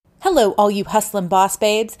Hello, all you hustlin' boss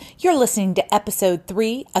babes. You're listening to episode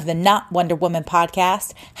 3 of the Not Wonder Woman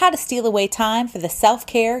podcast, How to Steal Away Time for the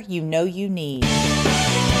Self-Care You Know You Need.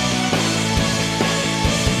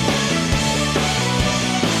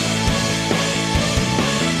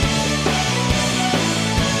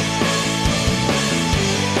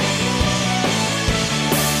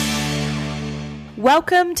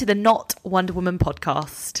 Welcome to the Not Wonder Woman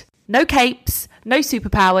podcast. No capes, no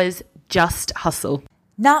superpowers, just hustle.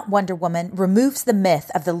 Not Wonder Woman removes the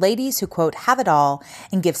myth of the ladies who, quote, have it all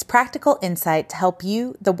and gives practical insight to help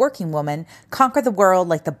you, the working woman, conquer the world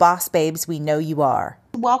like the boss babes we know you are.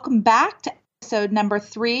 Welcome back to episode number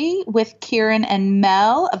 3 with Kieran and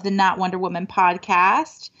Mel of the Not Wonder Woman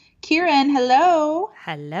podcast. Kieran, hello.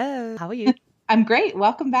 Hello. How are you? I'm great.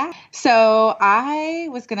 Welcome back. So I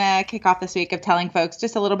was going to kick off this week of telling folks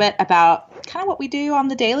just a little bit about kind of what we do on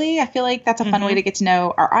the daily. I feel like that's a fun way to get to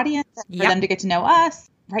know our audience and for them to get to know us.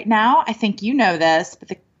 Right now, I think you know this, but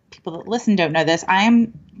the people that listen don't know this. I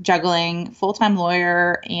am juggling full-time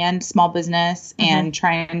lawyer and small business and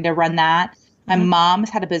trying to run that. My mom has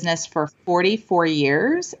had a business for 44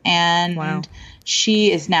 years and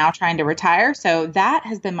she is now trying to retire. So that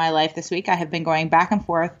has been my life this week. I have been going back and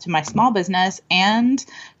forth to my small business and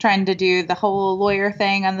trying to do the whole lawyer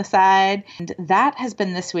thing on the side. And that has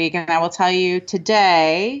been this week. And I will tell you,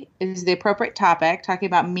 today is the appropriate topic, talking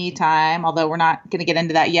about me time, although we're not going to get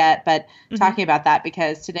into that yet, but talking about that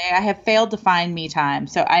because today I have failed to find me time.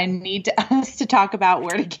 So I need us to talk about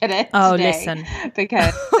where to get it today. Listen.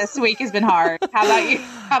 Because this week has been hard. How about you?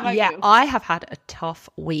 You? I have had a tough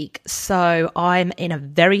week. So I'm in a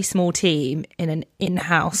very small team in an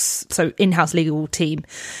in-house legal team.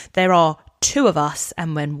 There are 2 of us.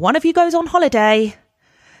 And when one of you goes on holiday,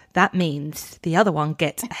 that means the other one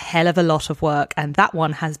gets a hell of a lot of work. And that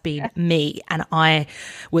one has been me. And I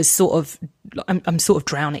was I'm sort of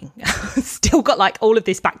drowning. Still got like all of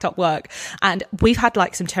this backed up work. And we've had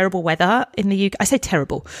like some terrible weather in the UK. I say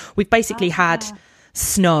terrible. We've basically had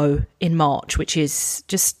snow in March, which is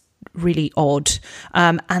just really odd.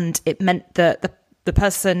 And it meant that the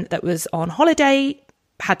person that was on holiday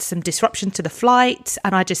had some disruption to the flight.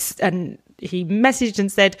 And he messaged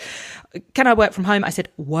and said, can I work from home? I said,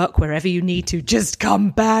 work wherever you need to. Just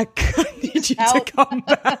come back. I need you to come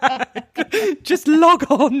back. Just log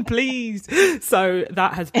on, please. So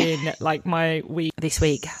that has been like my week this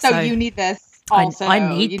week. So you need this. Also, I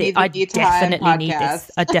need this. I definitely need this.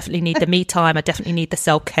 I definitely need the me time. I definitely need the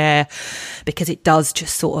self-care because it does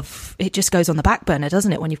just it just goes on the back burner,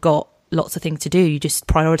 doesn't it? When you've got lots of things to do, you just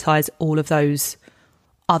prioritize all of those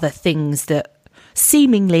other things that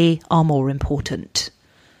seemingly are more important.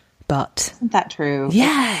 But isn't that true?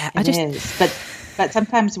 Yeah, it is. But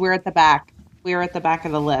sometimes we're at the back. We're at the back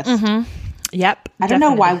of the list. Yep. I don't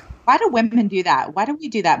know why. Why do women do that? Why do we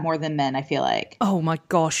do that more than men? I feel like. Oh my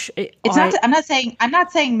gosh! I'm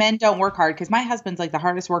not saying men don't work hard because my husband's like the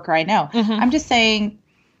hardest worker I know. I'm just saying,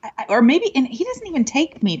 or maybe, and he doesn't even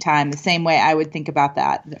take me time the same way I would think about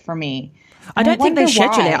that for me. I don't think they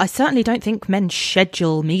schedule it. I certainly don't think men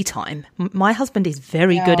schedule me time. My husband is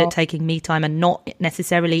very good at taking me time and not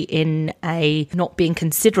necessarily in a not being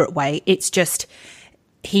considerate way. It's just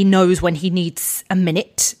he knows when he needs a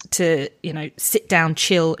minute to, sit down,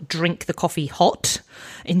 chill, drink the coffee hot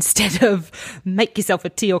instead of make yourself a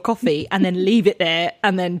tea or coffee and then leave it there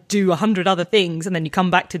and then do 100 other things and then you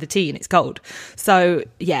come back to the tea and it's cold. So,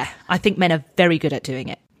 yeah, I think men are very good at doing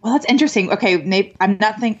it. Well, that's interesting. Okay, I'm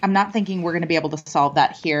not thinking we're going to be able to solve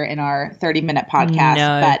that here in our 30-minute podcast,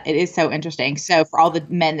 but it is so interesting. So for all the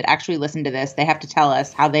men that actually listen to this, they have to tell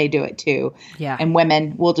us how they do it too. Yeah. And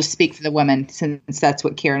women, we'll just speak for the women since that's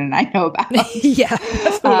what Kieran and I know about. Yeah,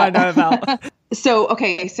 that's all I know about.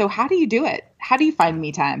 So how do you do it? How do you find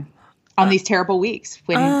me time on these terrible weeks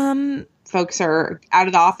when folks are out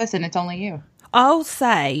of the office and it's only you? I'll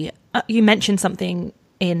say, you mentioned something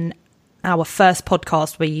in our first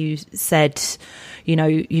podcast where you said, you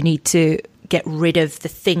need to get rid of the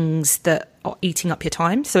things that are eating up your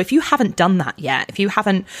time. So if you haven't done that yet, if you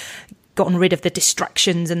haven't gotten rid of the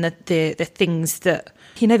distractions and the things that,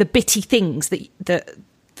 the bitty things that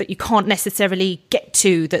you can't necessarily get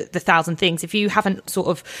to, the 1,000 things, if you haven't sort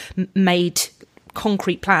of made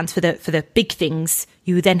concrete plans for the big things,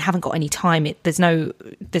 you then haven't got any time. There's no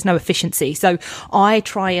efficiency. So I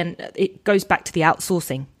try, and it goes back to the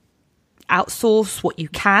outsourcing. Outsource what you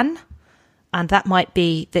can, and that might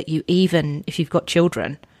be that you, even if you've got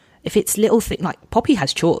children, if it's little things like Poppy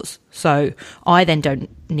has chores, so I then don't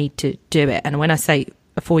need to do it. And when I say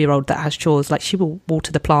a 4-year-old that has chores, like she will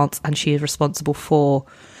water the plants and she is responsible for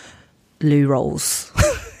loo rolls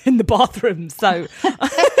in the bathroom. So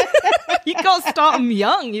You got to start them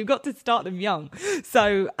young. You've got to start them young.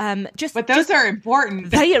 So but those are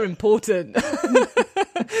important. They are important.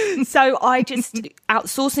 So I just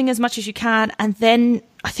outsourcing as much as you can, and then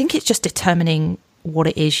I think it's just determining what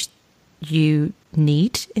it is you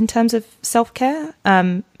need in terms of self-care.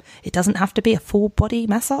 It doesn't have to be a full body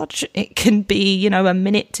massage. It can be, a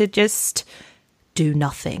minute to just do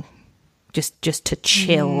nothing, just to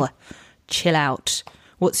chill out.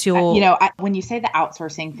 What's your... when you say the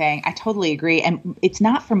outsourcing thing, I totally agree. And it's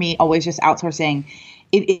not for me always just outsourcing.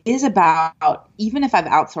 It is about, even if I've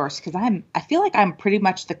outsourced, because I feel like I'm pretty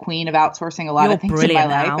much the queen of outsourcing a lot of things in my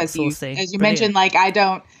life. As you mentioned, like I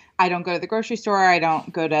don't go to the grocery store. I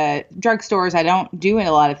don't go to drugstores. I don't do a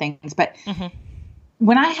lot of things. But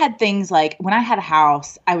when I had things like, when I had a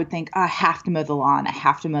house, I would think, I have to mow the lawn. I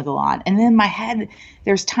have to mow the lawn. And then in my head,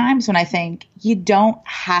 there's times when I think you don't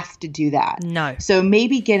have to do that. No. So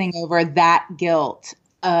maybe getting over that guilt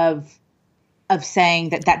of saying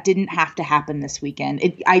that didn't have to happen this weekend.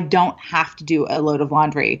 I don't have to do a load of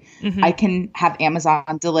laundry. I can have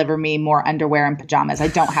Amazon deliver me more underwear and pajamas. I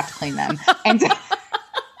don't have to clean them. And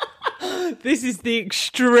this is the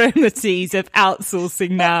extremities of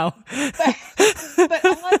outsourcing now.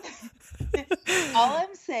 But all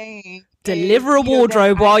I'm saying, deliver a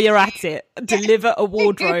wardrobe while you're at it. Deliver a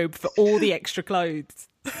wardrobe for all the extra clothes.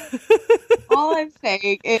 All I'm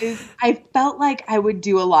saying is I felt like I would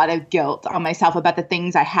do a lot of guilt on myself about the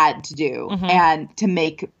things I had to do and to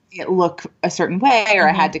make it look a certain way, or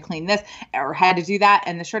I had to clean this or had to do that.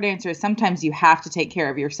 And the short answer is sometimes you have to take care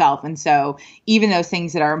of yourself. And so even those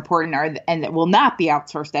things that are important and that will not be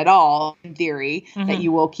outsourced at all, in theory, that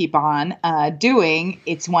you will keep on doing,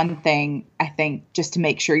 it's one thing, I think, just to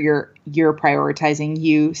make sure you're prioritizing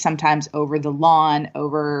you sometimes over the lawn,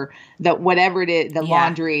 over the whatever it is, the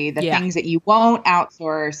laundry, the things that you won't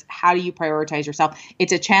outsource. How do you prioritize yourself?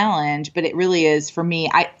 It's a challenge, but it really is for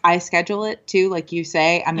me. I schedule it too, like you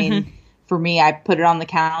say. I mean, for me, I put it on the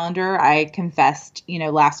calendar. I confessed,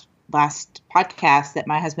 last podcast that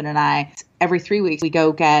my husband and I, every 3 weeks, we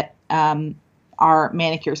go get our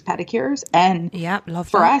manicures, pedicures. And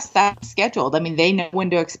for us, that's scheduled. I mean, they know when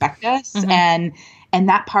to expect us. And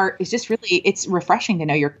that part is just really, it's refreshing to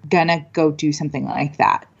know you're going to go do something like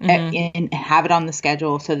that and have it on the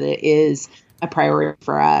schedule so that it is a priority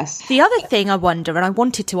for us. The other thing I wonder, and I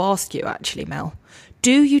wanted to ask you actually, Mel,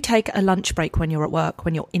 do you take a lunch break when you're at work,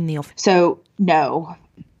 when you're in the office? So no,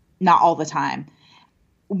 not all the time.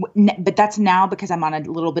 But that's now because I'm on a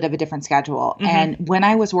little bit of a different schedule. And when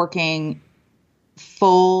I was working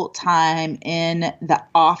full time in the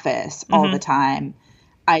office all the time,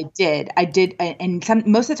 I did. And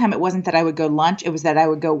most of the time it wasn't that I would go lunch. It was that I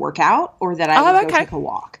would go work out or that I would go take a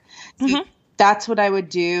walk. So that's what I would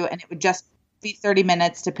do. And it would just be 30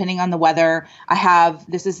 minutes, depending on the weather.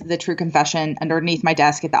 This is the true confession, underneath my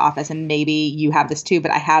desk at the office. And maybe you have this too,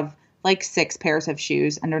 but I have like 6 pairs of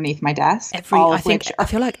shoes underneath my desk. I feel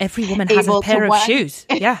like every woman has a pair of shoes.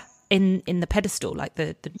 Yeah. In the pedestal, like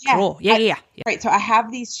the drawer. Yeah. Right. So I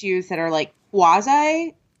have these shoes that are like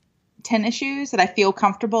quasi tennis shoes that I feel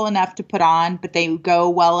comfortable enough to put on, but they go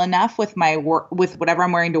well enough with my work, with whatever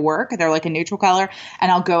I'm wearing to work. They're like a neutral color,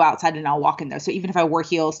 and I'll go outside and I'll walk in those. So even if I wore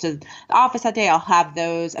heels to the office that day, I'll have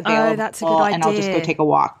those available. Oh, that's a good idea. And I'll just go take a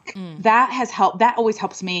walk. That has helped. That always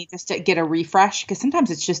helps me just to get a refresh, because sometimes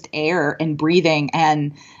it's just air and breathing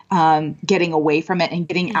and getting away from it and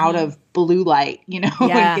getting out of blue light, and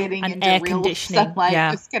getting and into air real conditioning. sunlight.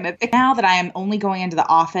 Just kind of thing. Now that I am only going into the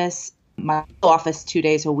office, my office 2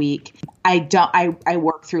 days a week, I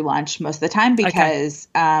work through lunch most of the time because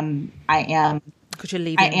I am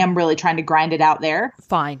really trying to grind it out there.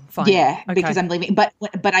 Fine. Yeah, okay. Because I'm leaving. But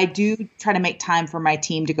I do try to make time for my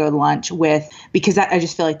team to go to lunch with, because I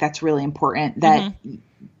just feel like that's really important, that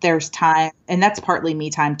there's time. And that's partly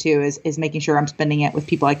me time too, is making sure I'm spending it with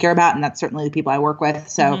people I care about. And that's certainly the people I work with.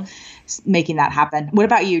 So making that happen. What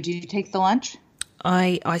about you? Do you take the lunch?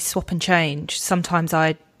 I swap and change. Sometimes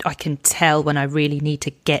I can tell when I really need to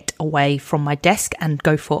get away from my desk and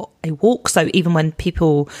go for a walk. So even when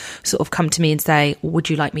people sort of come to me and say, would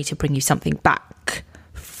you like me to bring you something back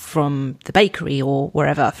from the bakery or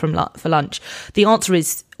wherever for lunch? The answer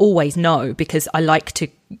is always no, because I like to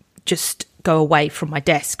just go away from my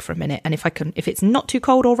desk for a minute. And if it's not too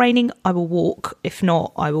cold or raining, I will walk. If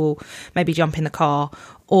not, I will maybe jump in the car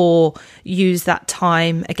or use that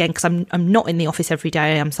time again, because I'm not in the office every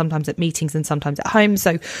day. I'm sometimes at meetings and sometimes at home.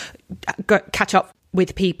 So catch up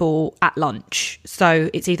with people at lunch. So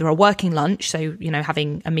it's either a working lunch, so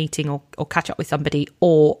having a meeting or catch up with somebody,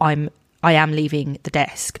 or I'm I am leaving the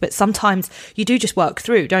desk. But sometimes you do just work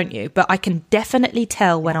through, don't you? But I can definitely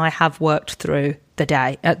tell when I have worked through the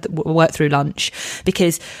day, worked through lunch,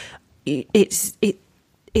 because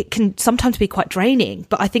it can sometimes be quite draining.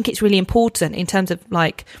 But I think it's really important in terms of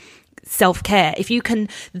like self-care. If you can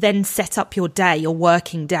then set up your day, your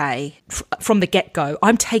working day from the get-go,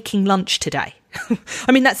 I'm taking lunch today.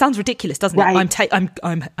 I mean, that sounds ridiculous, doesn't it?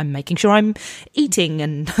 I'm making sure I'm eating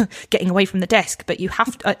and getting away from the desk. But you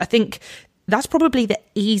have to, I think that's probably the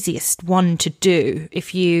easiest one to do.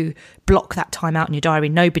 If you block that time out in your diary,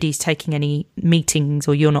 nobody's taking any meetings,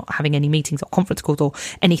 or you're not having any meetings or conference calls or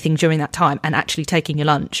anything during that time, and actually taking your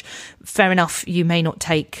lunch. Fair enough, you may not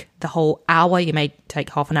take the whole hour, you may take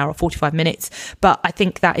half an hour or 45 minutes, but I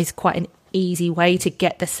think that is quite an easy way to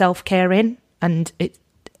get the self-care in. And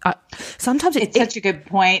sometimes it's such a good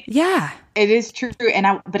point. Yeah, it is true.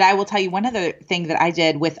 But I will tell you one other thing that I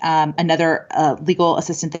did with another legal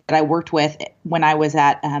assistant that I worked with when I was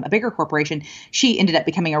at a bigger corporation. She ended up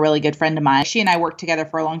becoming a really good friend of mine. She and I worked together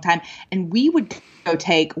for a long time, and we would go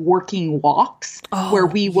take working walks where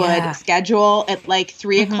we would schedule at like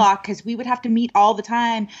 3:00, because we would have to meet all the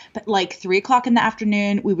time. But like 3:00 in the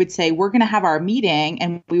afternoon, we would say, we're going to have our meeting,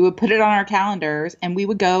 and we would put it on our calendars, and we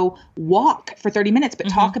would go walk for 30 minutes, but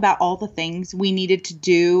talk about all the things we needed to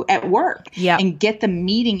do at work. And get the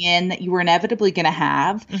meeting in that you were inevitably going to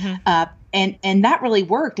have. And that really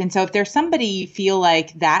worked. And so if there's somebody you feel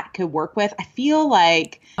like that could work with, I feel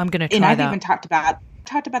like I'm going to try and I've that. even talked about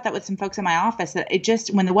that with some folks in my office, that it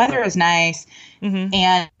just, when the weather is nice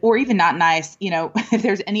and, or even not nice, you know, if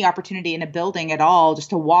there's any opportunity in a building at all, just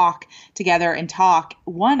to walk together and talk.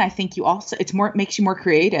 One, I think it makes you more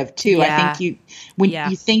creative too. Yeah. I think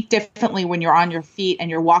you think differently when you're on your feet and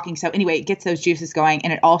you're walking. So anyway, it gets those juices going,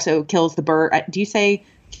 and it also kills the bird. Do you say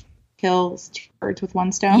kills two birds with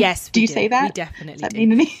one stone? Yes. Do you say that? We definitely Does that do.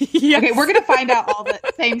 mean anything? Yes. Okay, we're going to find out all the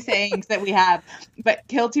same sayings that we have, but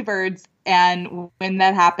kill two birds. And when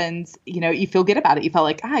that happens, you know, you feel good about it. You felt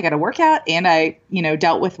like, I got to work out, and I, you know,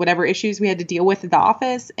 dealt with whatever issues we had to deal with at the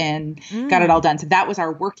office and got it all done. So that was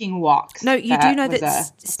our working walks. No, you do know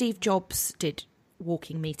that Steve Jobs did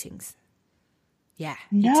walking meetings. Yeah,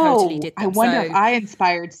 he totally did them. I wonder if I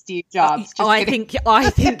inspired Steve Jobs. I think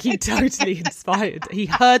he totally inspired. He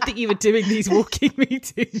heard that you were doing these walking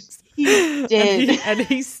meetings. He did. And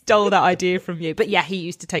he stole that idea from you. But yeah, he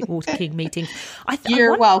used to take walking meetings.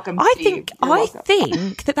 You're welcome, Steve. I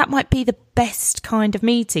think that might be the best kind of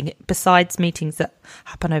meeting, besides meetings that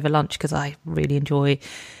happen over lunch, because I really enjoy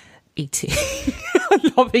eating.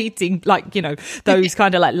 I love eating, like, you know, those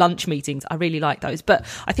kind of like lunch meetings. I really like those. But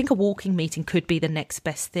I think a walking meeting could be the next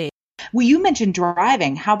best thing. Well, you mentioned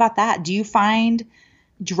driving. How about that? Do you find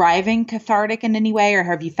driving cathartic in any way, or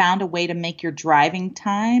have you found a way to make your driving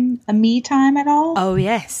time a me time at all? Oh,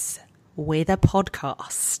 yes. With a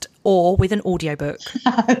podcast or with an audiobook.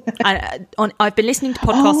 I've been listening to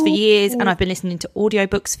podcasts for years, and I've been listening to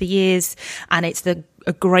audiobooks for years, and it's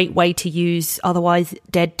a great way to use otherwise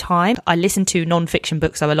dead time. I listen to non-fiction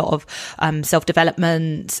books, so a lot of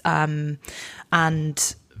self-development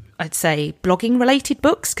and I'd say blogging related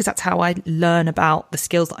books, because that's how I learn about the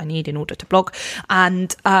skills that I need in order to blog.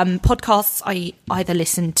 And podcasts, I either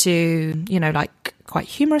listen to, you know, like quite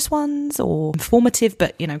humorous ones or informative,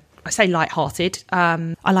 but, you know, I say lighthearted.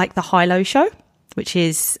 I like The High Low Show, which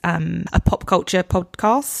is a pop culture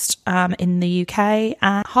podcast in the UK,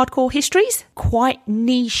 and Hardcore Histories, quite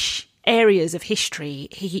niche areas of history.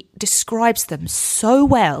 He describes them so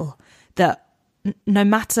well that no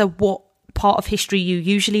matter what part of history you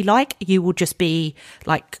usually like, you will just be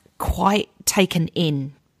like quite taken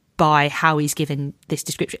in by how he's given this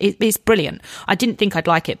description. It's brilliant. I didn't think I'd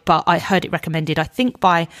like it, but I heard it recommended, I think,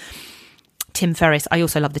 by Tim Ferriss. I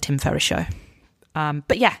also love the Tim Ferriss show.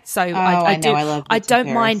 But yeah, so I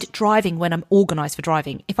don't mind driving when I'm organised for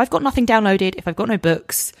driving. If I've got nothing downloaded, if I've got no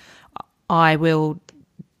books, I will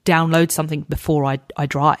download something before I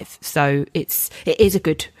drive. So it is a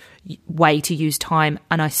good way to use time,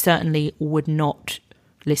 and I certainly would not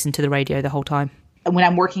listen to the radio the whole time. When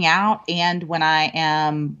I'm working out and when I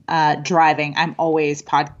am driving, I'm always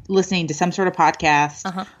listening to some sort of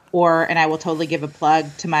podcast. And I will totally give a plug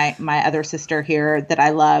to my other sister here that I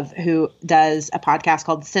love, who does a podcast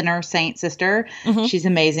called Sinner, Saint, Sister. She's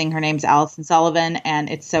amazing. Her name's Allison Sullivan, and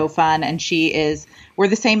it's so fun. And we're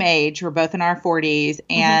the same age. We're both in our 40s,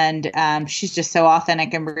 and she's just so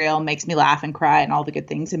authentic and real, makes me laugh and cry and all the good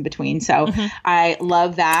things in between. So I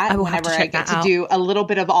love that. Whenever I get to do a little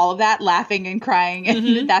bit of all of that, laughing and crying,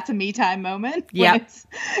 and that's a me time moment. Yeah. It's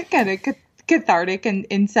kind of cathartic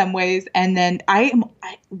in some ways. And then I am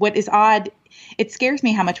what is odd, it scares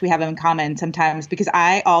me how much we have in common sometimes, because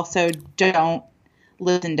I also don't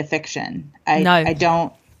listen to fiction. I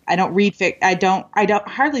don't read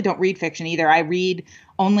hardly don't read fiction either. I read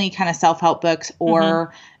only kind of self-help books,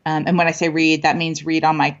 or and when I say read, that means read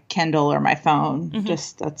on my Kindle or my phone.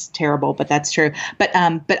 Just, that's terrible, but that's true. But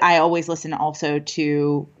I always listen also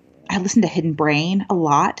to, I listen to Hidden Brain a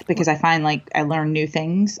lot, because I find like I learn new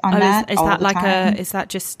things on that. Is all that the like time. is that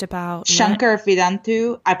just about Shankar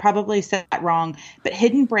Vedantu? I probably said that wrong, but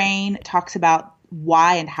Hidden Brain talks about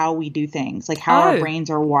why and how we do things, like how our brains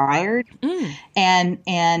are wired.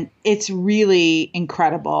 And it's really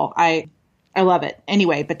incredible. I love it.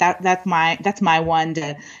 Anyway, but that's my one,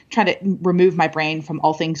 to try to remove my brain from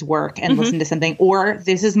all things work and listen to something. Or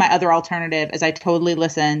this is my other alternative, is I totally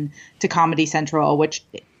listen to Comedy Central, which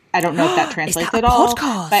I don't know if that translates at all,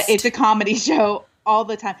 but it's a comedy show all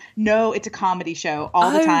the time. No, it's a comedy show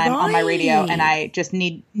all the time on my radio, and I just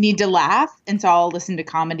need to laugh, and so I'll listen to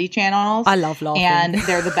comedy channels. I love laughing, and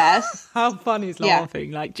they're the best. How fun is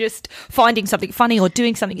laughing? Like just finding something funny or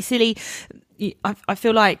doing something silly. I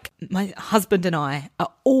feel like my husband and I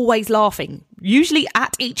are always laughing, usually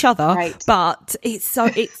at each other, right. But it's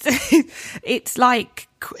like,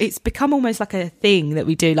 it's become almost like a thing that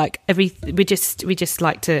we do. Like we just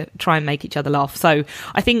like to try and make each other laugh. So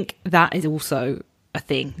I think that is also a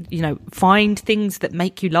thing, find things that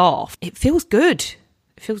make you laugh. It feels good.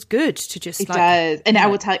 It feels good to just it does. And I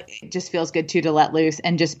will tell you, it just feels good too, to let loose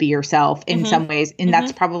and just be yourself in some ways. And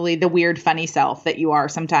that's probably the weird, funny self that you are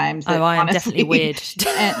sometimes. That, I am definitely weird.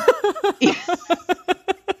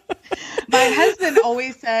 My husband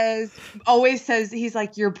always says, he's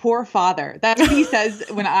like, your poor father. That's what he says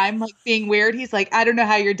when I'm like being weird. He's like, I don't know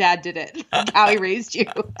how your dad did it, like how he raised you.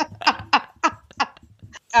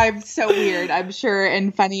 I'm so weird, I'm sure,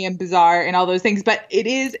 and funny and bizarre and all those things. But it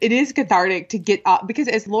is cathartic to get up, because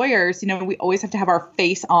as lawyers, we always have to have our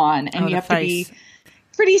face on, and you have to be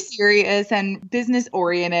pretty serious and business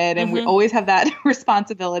oriented, and we always have that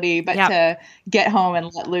responsibility. But to get home and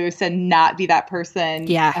let loose and not be that person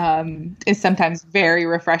is sometimes very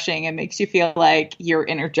refreshing and makes you feel like you're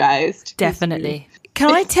energized. Definitely.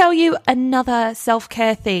 Can I tell you another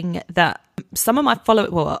self-care thing that some of my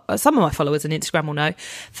followers on Instagram will know?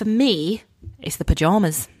 For me, it's the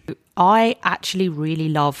pajamas. I actually really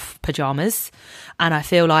love pajamas, and I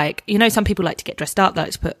feel like, some people like to get dressed up, they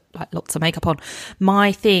like to put like lots of makeup on.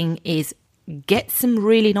 My thing is get some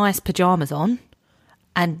really nice pajamas on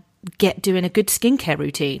and get doing a good skincare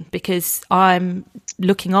routine, because I'm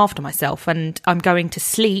looking after myself and I'm going to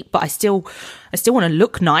sleep, but I still want to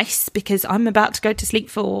look nice, because I'm about to go to sleep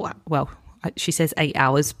for, well, she says 8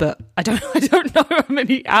 hours, but I don't know how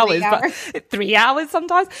many hours, but 3 hours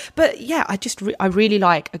sometimes. But yeah, I really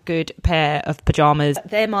like a good pair of pajamas.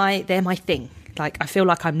 They're my thing. Like, I feel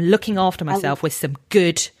like I'm looking after myself with some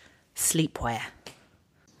good sleepwear.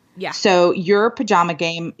 Yeah. So your pajama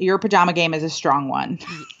game is a strong one.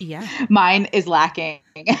 Yeah. Mine is lacking.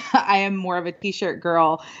 I am more of a t-shirt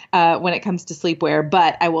girl when it comes to sleepwear,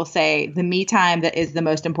 but I will say the me time that is the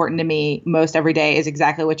most important to me most every day is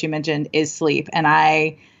exactly what you mentioned, is sleep. And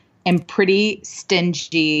I am pretty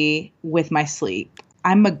stingy with my sleep.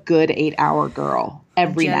 I'm a good 8-hour girl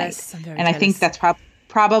every night. And I think that's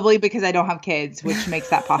probably because I don't have kids, which makes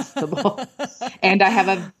that possible. And I have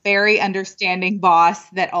a very understanding boss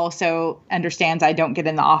that also understands I don't get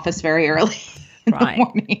in the office very early in the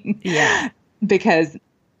morning. Yeah. Because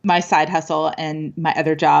my side hustle and my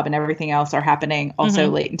other job and everything else are happening also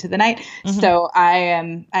late into the night. So I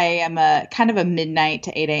am a kind of a midnight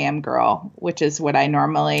to 8 a.m. girl, which is what I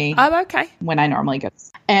normally when I normally go.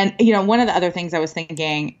 And one of the other things I was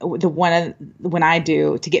thinking, when I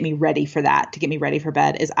do to get me ready for that, to get me ready for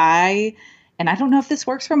bed, is and I don't know if this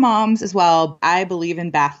works for moms as well, I believe in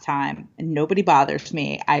bath time, and nobody bothers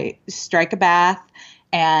me. I strike a bath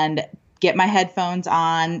and get my headphones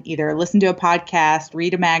on, either listen to a podcast,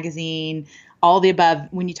 read a magazine, all the above.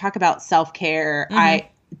 When you talk about self-care,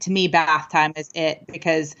 to me, bath time is it,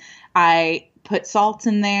 because I put salts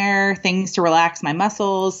in there, things to relax my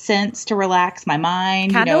muscles, scents to relax my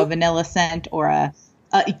mind, a vanilla scent or a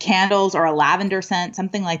candles or a lavender scent,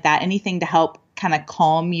 something like that, anything to help kind of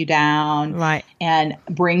calm you down and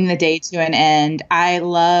bring the day to an end. I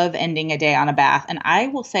love ending a day on a bath. And I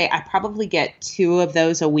will say I probably get 2 of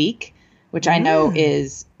those a week, which I know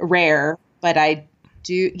is rare, but I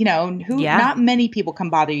do, not many people can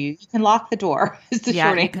bother you. You can lock the door is the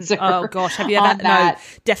short answer. Oh gosh, have you ever? No,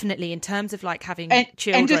 definitely. In terms of like having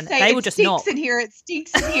children, and just say, they will just knock. It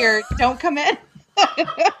stinks in here. Don't come in.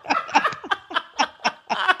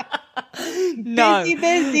 No.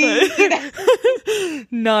 Busy.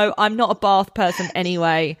 No, I'm not a bath person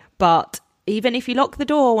anyway, but even if you lock the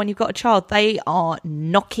door when you've got a child, they are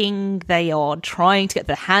knocking, they are trying to get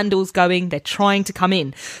the handles going, they're trying to come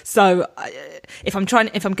in. So if I'm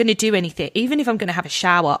going to do anything, even if I'm going to have a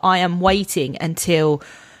shower, I am waiting until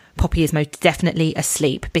Poppy is most definitely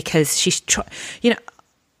asleep, because this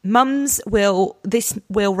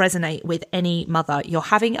will resonate with any mother. You're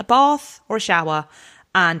having a bath or a shower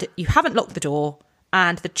and you haven't locked the door,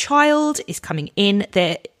 and the child is coming in,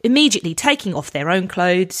 they're immediately taking off their own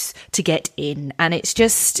clothes to get in. And it's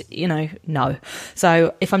just, no.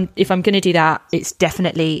 So if I'm going to do that, it's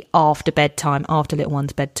definitely after bedtime, after little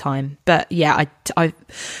one's bedtime. But yeah,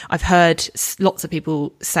 I've heard lots of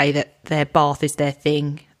people say that their bath is their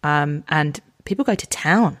thing. And people go to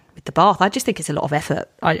town with the bath. I just think it's a lot of effort.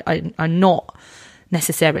 I'm not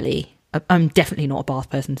necessarily... I'm definitely not a bath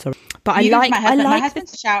person, sorry. But my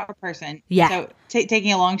husband's a shower person. Yeah. So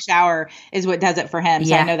taking a long shower is what does it for him.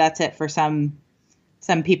 So I know that's it for some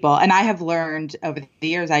people. And I have learned over the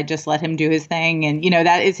years, I just let him do his thing. And,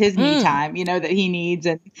 that is his me time, that he needs,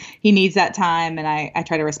 and he needs that time. And I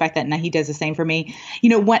try to respect that. And he does the same for me.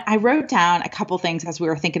 When I wrote down a couple things as we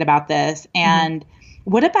were thinking about this, and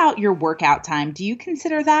what about your workout time? Do you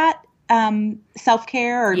consider that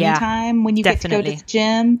self-care or me time when you definitely. get to go to the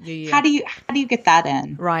gym? Yeah. How do you get that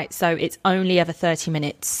in? Right. So it's only ever 30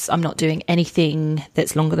 minutes. I'm not doing anything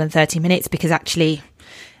that's longer than 30 minutes, because actually,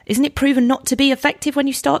 isn't it proven not to be effective when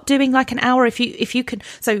you start doing like an hour? If you can,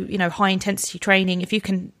 so, high intensity training, if you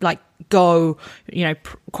can like go,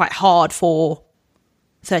 quite hard for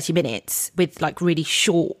 30 minutes with like really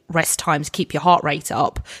short rest times, keep your heart rate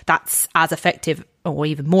up, that's as effective or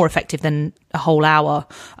even more effective than a whole hour.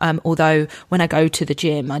 Although when I go to the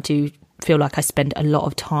gym, I do feel like I spend a lot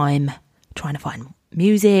of time trying to find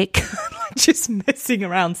music, just messing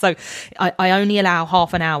around. So I only allow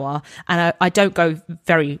half an hour, and I don't go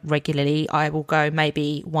very regularly. I will go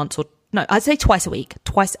maybe I'd say twice a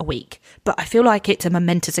week. But I feel like it's a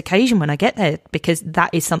momentous occasion when I get there, because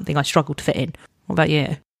that is something I struggle to fit in. What about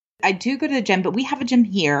you? I do go to the gym, but we have a gym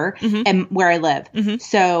here and where I live.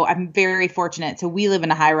 So I'm very fortunate. So we live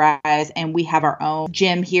in a high rise, and we have our own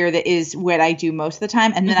gym here that is what I do most of the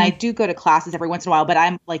time. And then I do go to classes every once in a while, but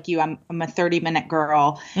I'm like you, I'm a 30-minute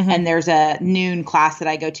girl, and there's a noon class that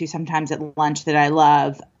I go to sometimes at lunch that I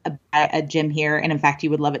love, a gym here. And in fact,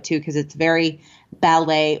 you would love it too, because it's very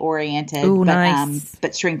ballet oriented. Ooh, nice.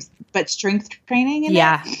 But strength training in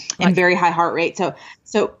it, and very high heart rate.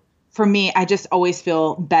 So for me, I just always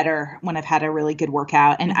feel better when I've had a really good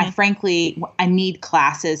workout. And I need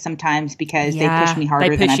classes sometimes, because they push me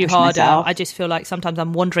harder than I push myself. I just feel like sometimes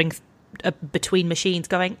I'm wandering between machines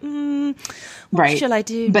going, what shall I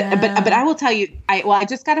do but I will tell you, I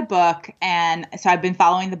just got a book. And so I've been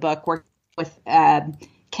following the book, working with Kayla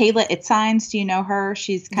Itsines. Do you know her?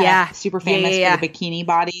 She's kind of super famous for the bikini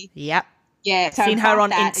body. Yep. Yeah, so seen her on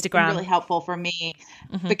Instagram. It's been really helpful for me,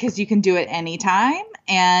 because you can do it anytime,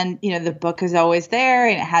 and the book is always there,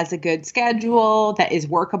 and it has a good schedule that is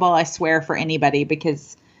workable, I swear, for anybody,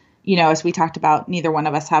 because as we talked about, neither one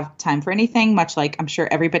of us have time for anything, much like I'm sure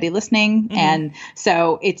everybody listening, and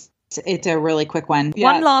so it's a really quick one.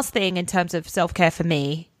 One last thing in terms of self-care for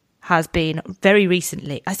me has been very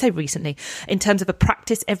recently, I say recently, in terms of a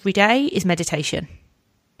practice every day, is meditation.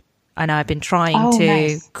 And I've been trying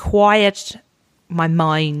to quiet my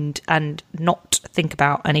mind and not think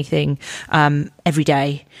about anything every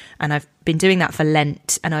day. And I've been doing that for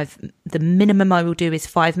Lent. And the minimum I will do is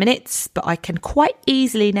 5 minutes, but I can quite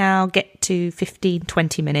easily now get to 15,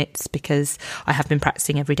 20 minutes, because I have been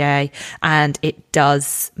practicing every day. And it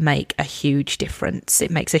does make a huge difference.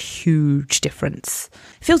 It makes a huge difference.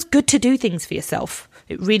 It feels good to do things for yourself.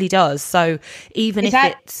 It really does. So even Is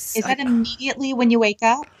that immediately when you wake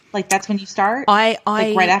up? Like that's when you start? Like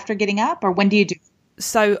right after getting up, or when do you do?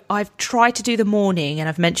 So I've tried to do the morning, and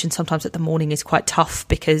I've mentioned sometimes that the morning is quite tough,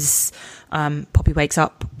 because Poppy wakes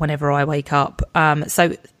up whenever I wake up.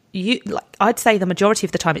 So I'd say the majority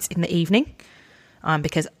of the time it's in the evening,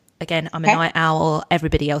 because again, I'm a night owl.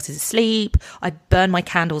 Everybody else is asleep. I burn my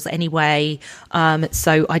candles anyway.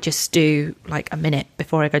 So I just do like a minute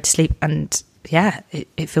before I go to sleep, and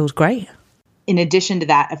it feels great. In addition to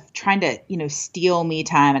that, of trying to, steal me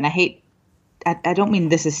time. And I don't mean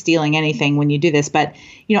this is stealing anything when you do this, but,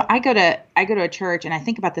 I go to a church, and I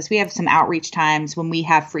think about this. We have some outreach times when we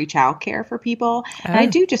have free childcare for people. And I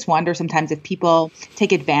do just wonder sometimes if people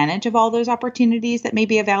take advantage of all those opportunities that may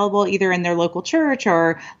be available either in their local church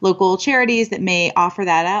or local charities that may offer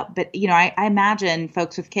that up. But, I imagine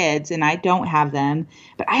folks with kids, and I don't have them,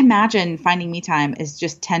 but I imagine finding me time is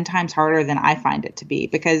just 10 times harder than I find it to be,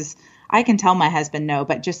 because I can tell my husband no,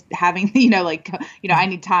 but just having, I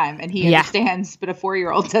need time, and he understands, but a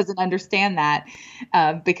 4-year-old doesn't understand that,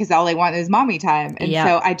 because all they want is mommy time. And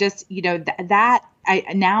so I just,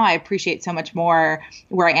 now I appreciate so much more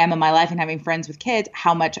where I am in my life and having friends with kids,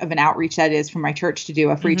 how much of an outreach that is for my church to do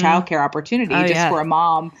a free childcare opportunity for a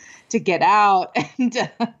mom to get out and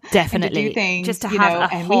definitely and to do things, just to have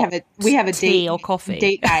a and hot we have a tea date or coffee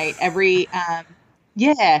date night every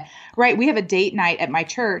yeah, right. We have a date night at my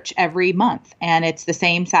church every month, and it's the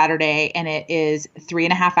same Saturday, and it is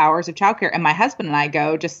 3.5 hours of childcare. And my husband and I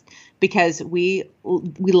go just because we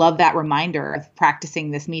love that reminder of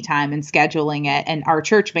practicing this me time and scheduling it. And our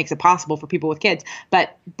church makes it possible for people with kids,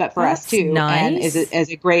 but for us too, and is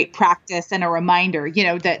a great practice and a reminder,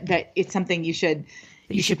 that it's something you should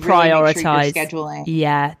prioritize really scheduling.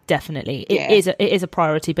 Yeah, definitely. It is a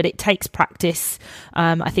priority, but it takes practice.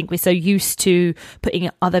 I think we're so used to putting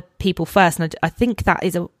other people first, and I think that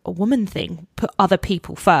is a woman thing. Put other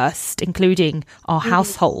people first, including our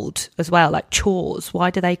household as well, like chores. Why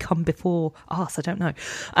do they come before us? I don't know.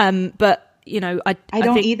 But I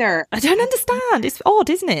don't either. I don't understand. It's odd,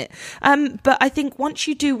 isn't it? But I think once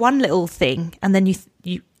you do one little thing, and then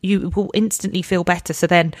you will instantly feel better. So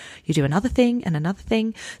then you do another thing and another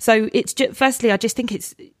thing. So it's firstly, I just think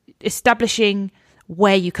it's establishing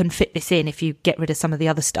where you can fit this in if you get rid of some of the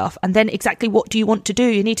other stuff. And then exactly what do you want to do?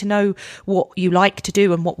 You need to know what you like to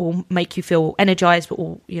do and what will make you feel energized, what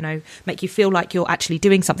will, make you feel like you're actually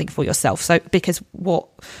doing something for yourself. So because what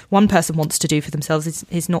one person wants to do for themselves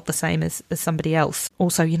is not the same as somebody else.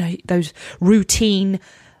 Also, those routine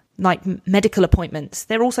like medical appointments,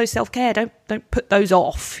 they're also self-care. Don't put those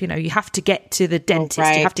off. You have to get to the dentist.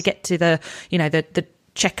 Right. You have to get to the the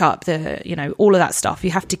checkup, all of that stuff.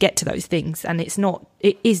 You have to get to those things, and I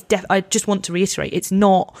just want to reiterate, it's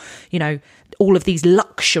not all of these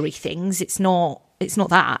luxury things. It's not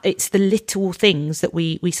that. It's the little things that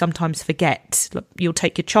we sometimes forget. You'll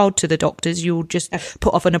take your child to the doctors, you'll just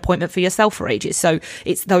put off an appointment for yourself for ages. So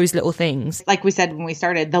it's those little things. Like we said when we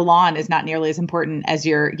started, the lawn is not nearly as important as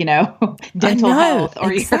your, dental health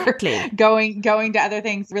or exactly. your going to other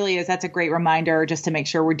things. Really is. That's a great reminder just to make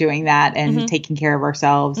sure we're doing that and taking care of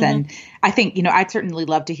ourselves. And I think, I'd certainly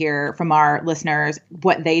love to hear from our listeners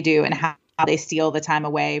what they do and how they steal the time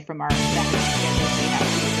away from our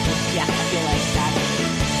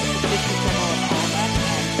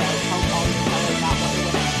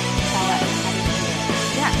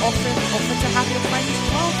offer to have your friends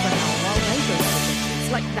 12 for an hour while they go to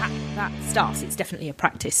the It's like that starts. It's definitely a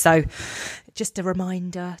practice. So just a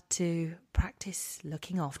reminder to practice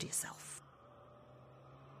looking after yourself.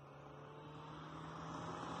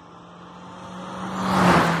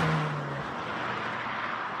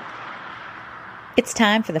 It's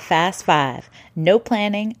time for the Fast Five. No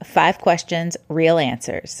planning, 5 questions, real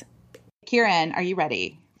answers. Kieran, are you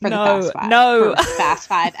ready? For the Fast Five. No. First Fast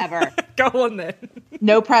Five ever. Go on then.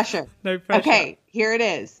 No pressure. No pressure. Okay, here it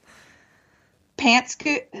is.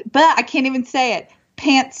 Pantsuit, but I can't even say it.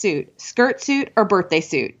 Pantsuit, skirt suit, or birthday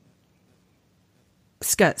suit?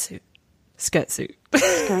 Skirt suit. Skirt suit.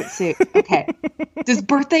 Skirt suit. Okay. Does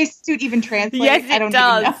birthday suit even translate? Yes, it I don't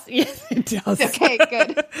does. Even know. Yes, it does. Okay,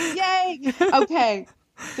 good. Yay. Okay.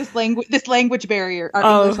 This language barrier,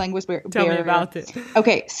 our English language barrier. Tell me about it.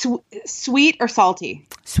 Okay, sweet or salty?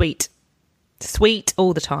 Sweet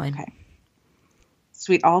all the time. Okay,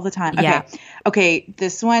 sweet all the time. Okay, yeah. Okay.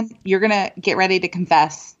 This one you're gonna get ready to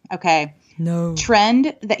confess. Okay. No.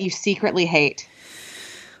 Trend that you secretly hate.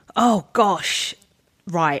 Oh gosh.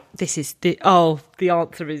 Right. This is the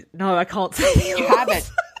answer is no. I can't say the answer. You have it.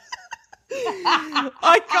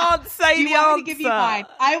 I can't say the answer. Want me to give you mine?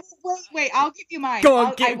 Wait. I'll give you mine. Go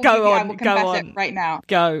on. I will confess it right now.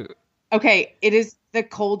 Go. Okay. It is the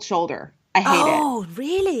cold shoulder. I hate it. Oh,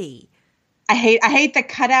 really? I hate the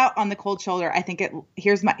cutout on the cold shoulder. I think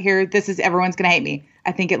this is everyone's gonna hate me.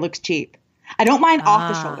 I think it looks cheap. I don't mind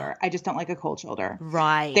off the shoulder. I just don't like a cold shoulder.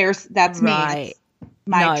 Right. That's me. Right.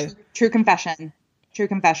 My true confession. True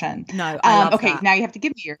confession. No, I love okay, that. now you have to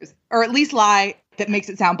give me yours. Or at least lie that makes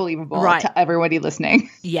it sound believable to everybody listening.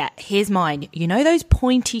 Yeah, here's mine. You know those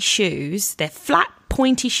pointy shoes? They're flat,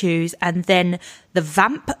 pointy shoes, and then the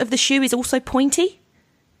vamp of the shoe is also pointy?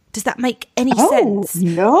 Does that make any sense?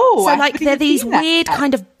 No. So like they're these weird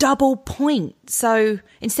kind of double points. So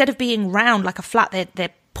instead of being round like a flat,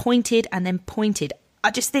 they're pointed and then pointed.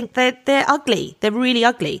 I just think they're ugly. They're really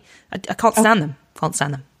ugly. I can't stand them. Can't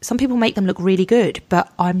stand them. Some people make them look really good,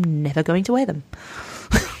 but I'm never going to wear them.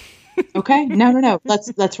 Okay. No.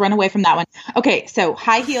 Let's run away from that one. Okay. So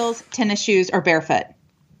high heels, tennis shoes, or barefoot?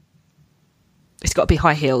 It's got to be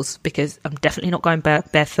high heels because I'm definitely not going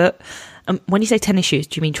barefoot. When you say tennis shoes,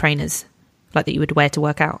 do you mean trainers? Like that you would wear to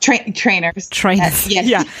work out? Trainers. Trainers. Yes.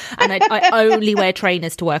 Yeah. And I only wear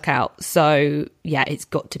trainers to work out. So, yeah, it's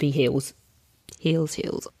got to be heels. Heels.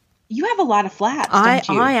 You have a lot of flats, don't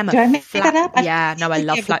you? I am Did I make that up? Yeah, no, I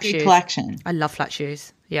love you have flat a good shoes. collection. I love flat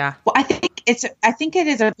shoes. Yeah. Well, I think it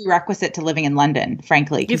is a prerequisite to living in London,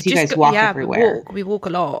 frankly, because you guys walk everywhere. We walk a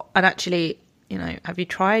lot. And actually, have you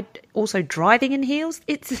tried also driving in heels?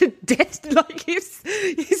 It's a death,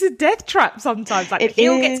 it's a death trap sometimes. Like the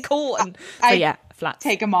heel gets caught, and flats.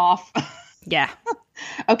 Take them off. Yeah.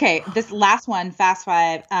 Okay, this last one, fast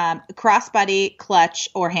five: crossbody, clutch,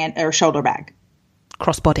 or shoulder bag.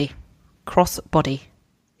 Crossbody.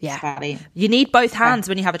 Yeah. Crossbody. You need both hands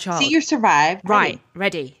when you have a child. See, you survived. Right.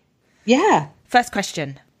 Ready. Yeah. First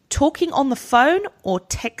question: talking on the phone or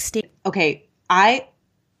texting? Okay, I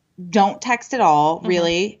don't text at all,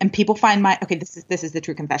 really. And people find this is the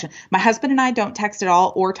true confession. My husband and I don't text at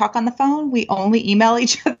all or talk on the phone. We only email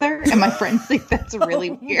each other, and my friends think that's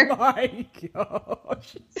really weird. Oh my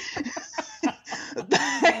gosh.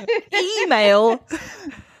 Email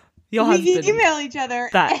your husband. We email each other.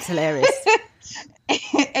 That's hilarious.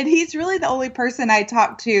 And he's really the only person I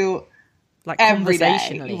talk to every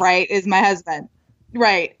day, right? Is my husband.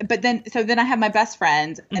 Right. But then I have my best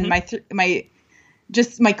friends and my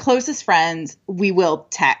closest friends, we will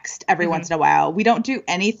text every once in a while. We don't do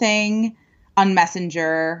anything on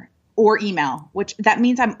Messenger or email, which that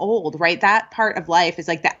means I'm old, right? That part of life is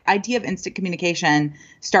like the idea of instant communication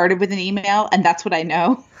started with an email, and that's what I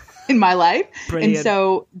know in my life. Brilliant. And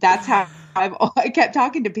so that's how I kept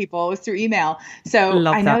talking to people, was through email. So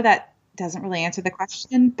I know that doesn't really answer the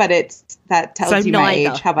question, but that tells you my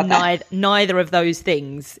age. How about that? Neither of those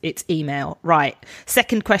things. It's email. Right.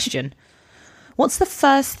 Second question. What's the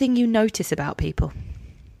first thing you notice about people?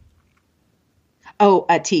 Oh,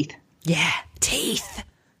 teeth. Yeah, teeth.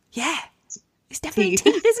 Yeah. It's definitely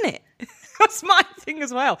teeth, isn't it? That's my thing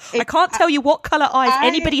as well. I can't tell you what colour eyes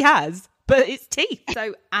anybody has, but it's teeth.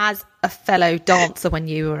 So as a fellow dancer when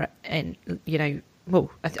you were in,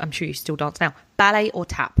 I'm sure you still dance now, ballet or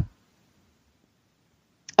tap?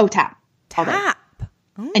 Oh, tap. Tap.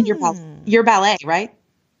 And you're ballet, right?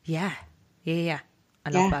 Yeah. I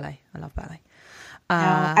love ballet. No,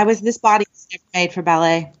 I was this body was never made for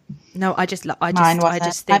ballet. No, I just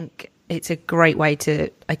think it's a great way to,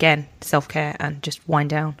 again, self-care and just wind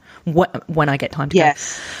down when I get time to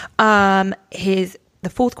go. Here's the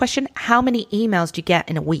fourth question. How many emails do you get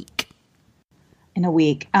in a week? In a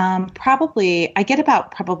week? Probably, I get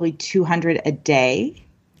about 200 a day.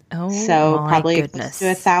 Oh, so my probably goodness. To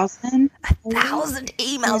 1,000. 1,000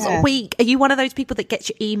 emails a week. Are you one of those people that gets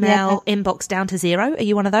your email inbox down to zero? Are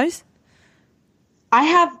you one of those?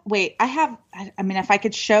 I mean, if I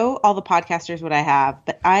could show all the podcasters what I have,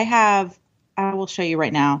 but I will show you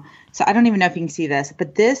right now. So I don't even know if you can see this,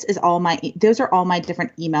 but those are all my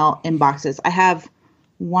different email inboxes. I have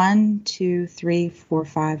 1, 2, 3, 4,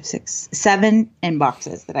 5, 6, 7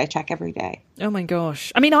 inboxes that I check every day. Oh my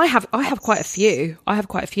gosh. I mean, I have quite a few.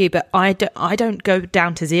 But I don't go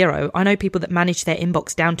down to zero. I know people that manage their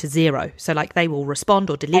inbox down to zero. So like they will respond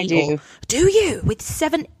or delete. I do. Do you? With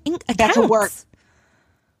 7 accounts? That's a work.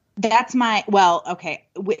 That's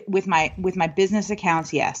with my business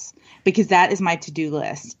accounts, yes, because that is my to-do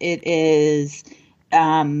list. It is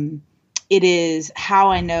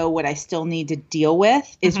how I know what I still need to deal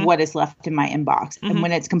with is what is left in my inbox. And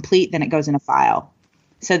when it's complete, then it goes in a file.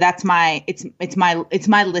 So that's it's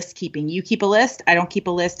my list keeping. You keep a list. I don't keep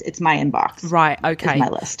a list. It's my inbox. Right. Okay. It's my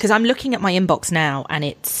list. Because I'm looking at my inbox now and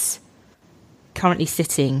it's currently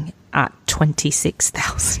sitting at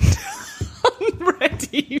 26,000.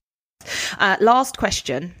 Ready. Last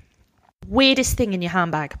question. Weirdest thing in your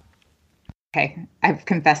handbag? Okay. I've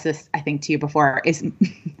confessed this, I think, to you before, is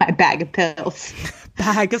my bag of pills.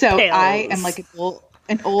 Bag of pills. So I am like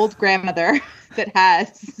an old grandmother that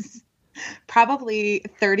has probably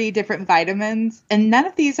 30 different vitamins. And none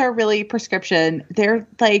of these are really prescription. They're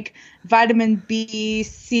like vitamin B,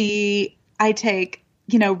 C. I take,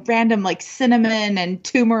 random like cinnamon and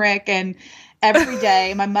turmeric and every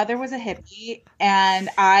day. My mother was a hippie and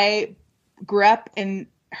I grew up in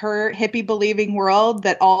her hippie believing world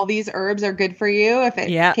that all these herbs are good for you. If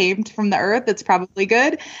it came from the earth, it's probably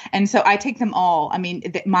good. And so I take them all. I mean,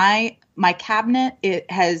 my cabinet,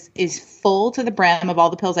 is full to the brim of all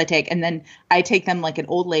the pills I take. And then I take them like an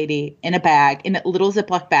old lady in a bag, in a little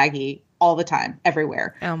Ziploc baggie all the time,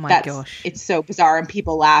 everywhere. Oh my gosh. It's so bizarre. And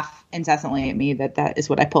people laugh incessantly at me that is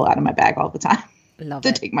what I pull out of my bag all the time.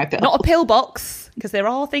 to take my pill. Not a pill box, because there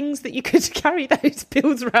are things that you could carry those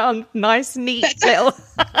pills around. Nice, neat pill.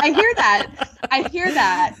 I hear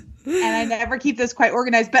that. And I never keep this quite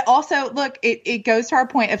organized. But also, look, it goes to our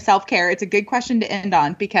point of self-care. It's a good question to end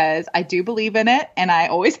on because I do believe in it and I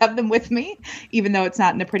always have them with me, even though it's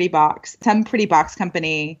not in a pretty box. Some pretty box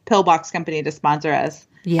company, pill box company to sponsor us.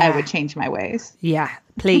 Yeah. I would change my ways. Yeah,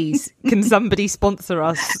 please. Can somebody sponsor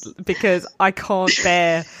us? Because I can't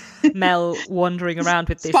bear Mel wandering around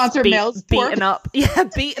with this beaten up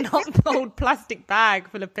old plastic bag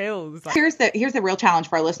full of pills. Here's the real challenge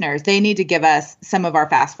for our listeners. They need to give us some of our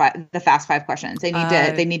fast five questions. They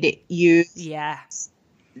need to use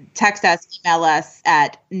text us, email us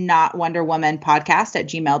at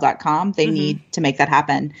notwonderwomanpodcast@gmail.com. They need to make that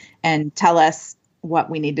happen and tell us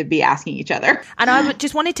what we need to be asking each other. And I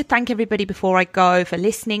just wanted to thank everybody before I go for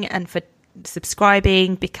listening and for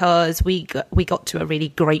subscribing, because we got to a really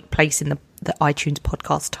great place in the iTunes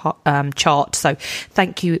podcast chart. So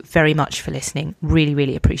thank you very much for listening. Really,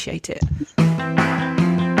 really appreciate it.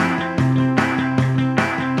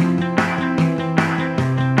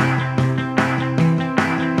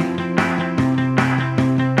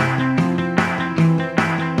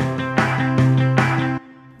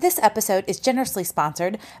 This episode is generously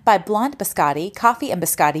sponsored by Blonde Biscotti Coffee and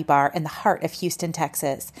Biscotti Bar in the heart of Houston,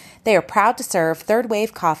 Texas. They are proud to serve third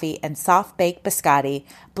wave coffee and soft baked biscotti.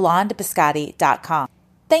 BlondeBiscotti.com.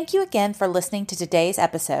 Thank you again for listening to today's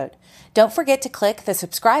episode. Don't forget to click the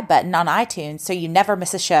subscribe button on iTunes so you never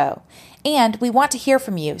miss a show. And we want to hear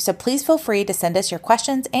from you, so please feel free to send us your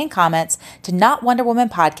questions and comments to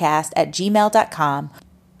notwonderwomanpodcast@gmail.com,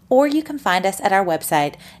 or you can find us at our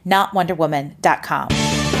website, notwonderwoman.com.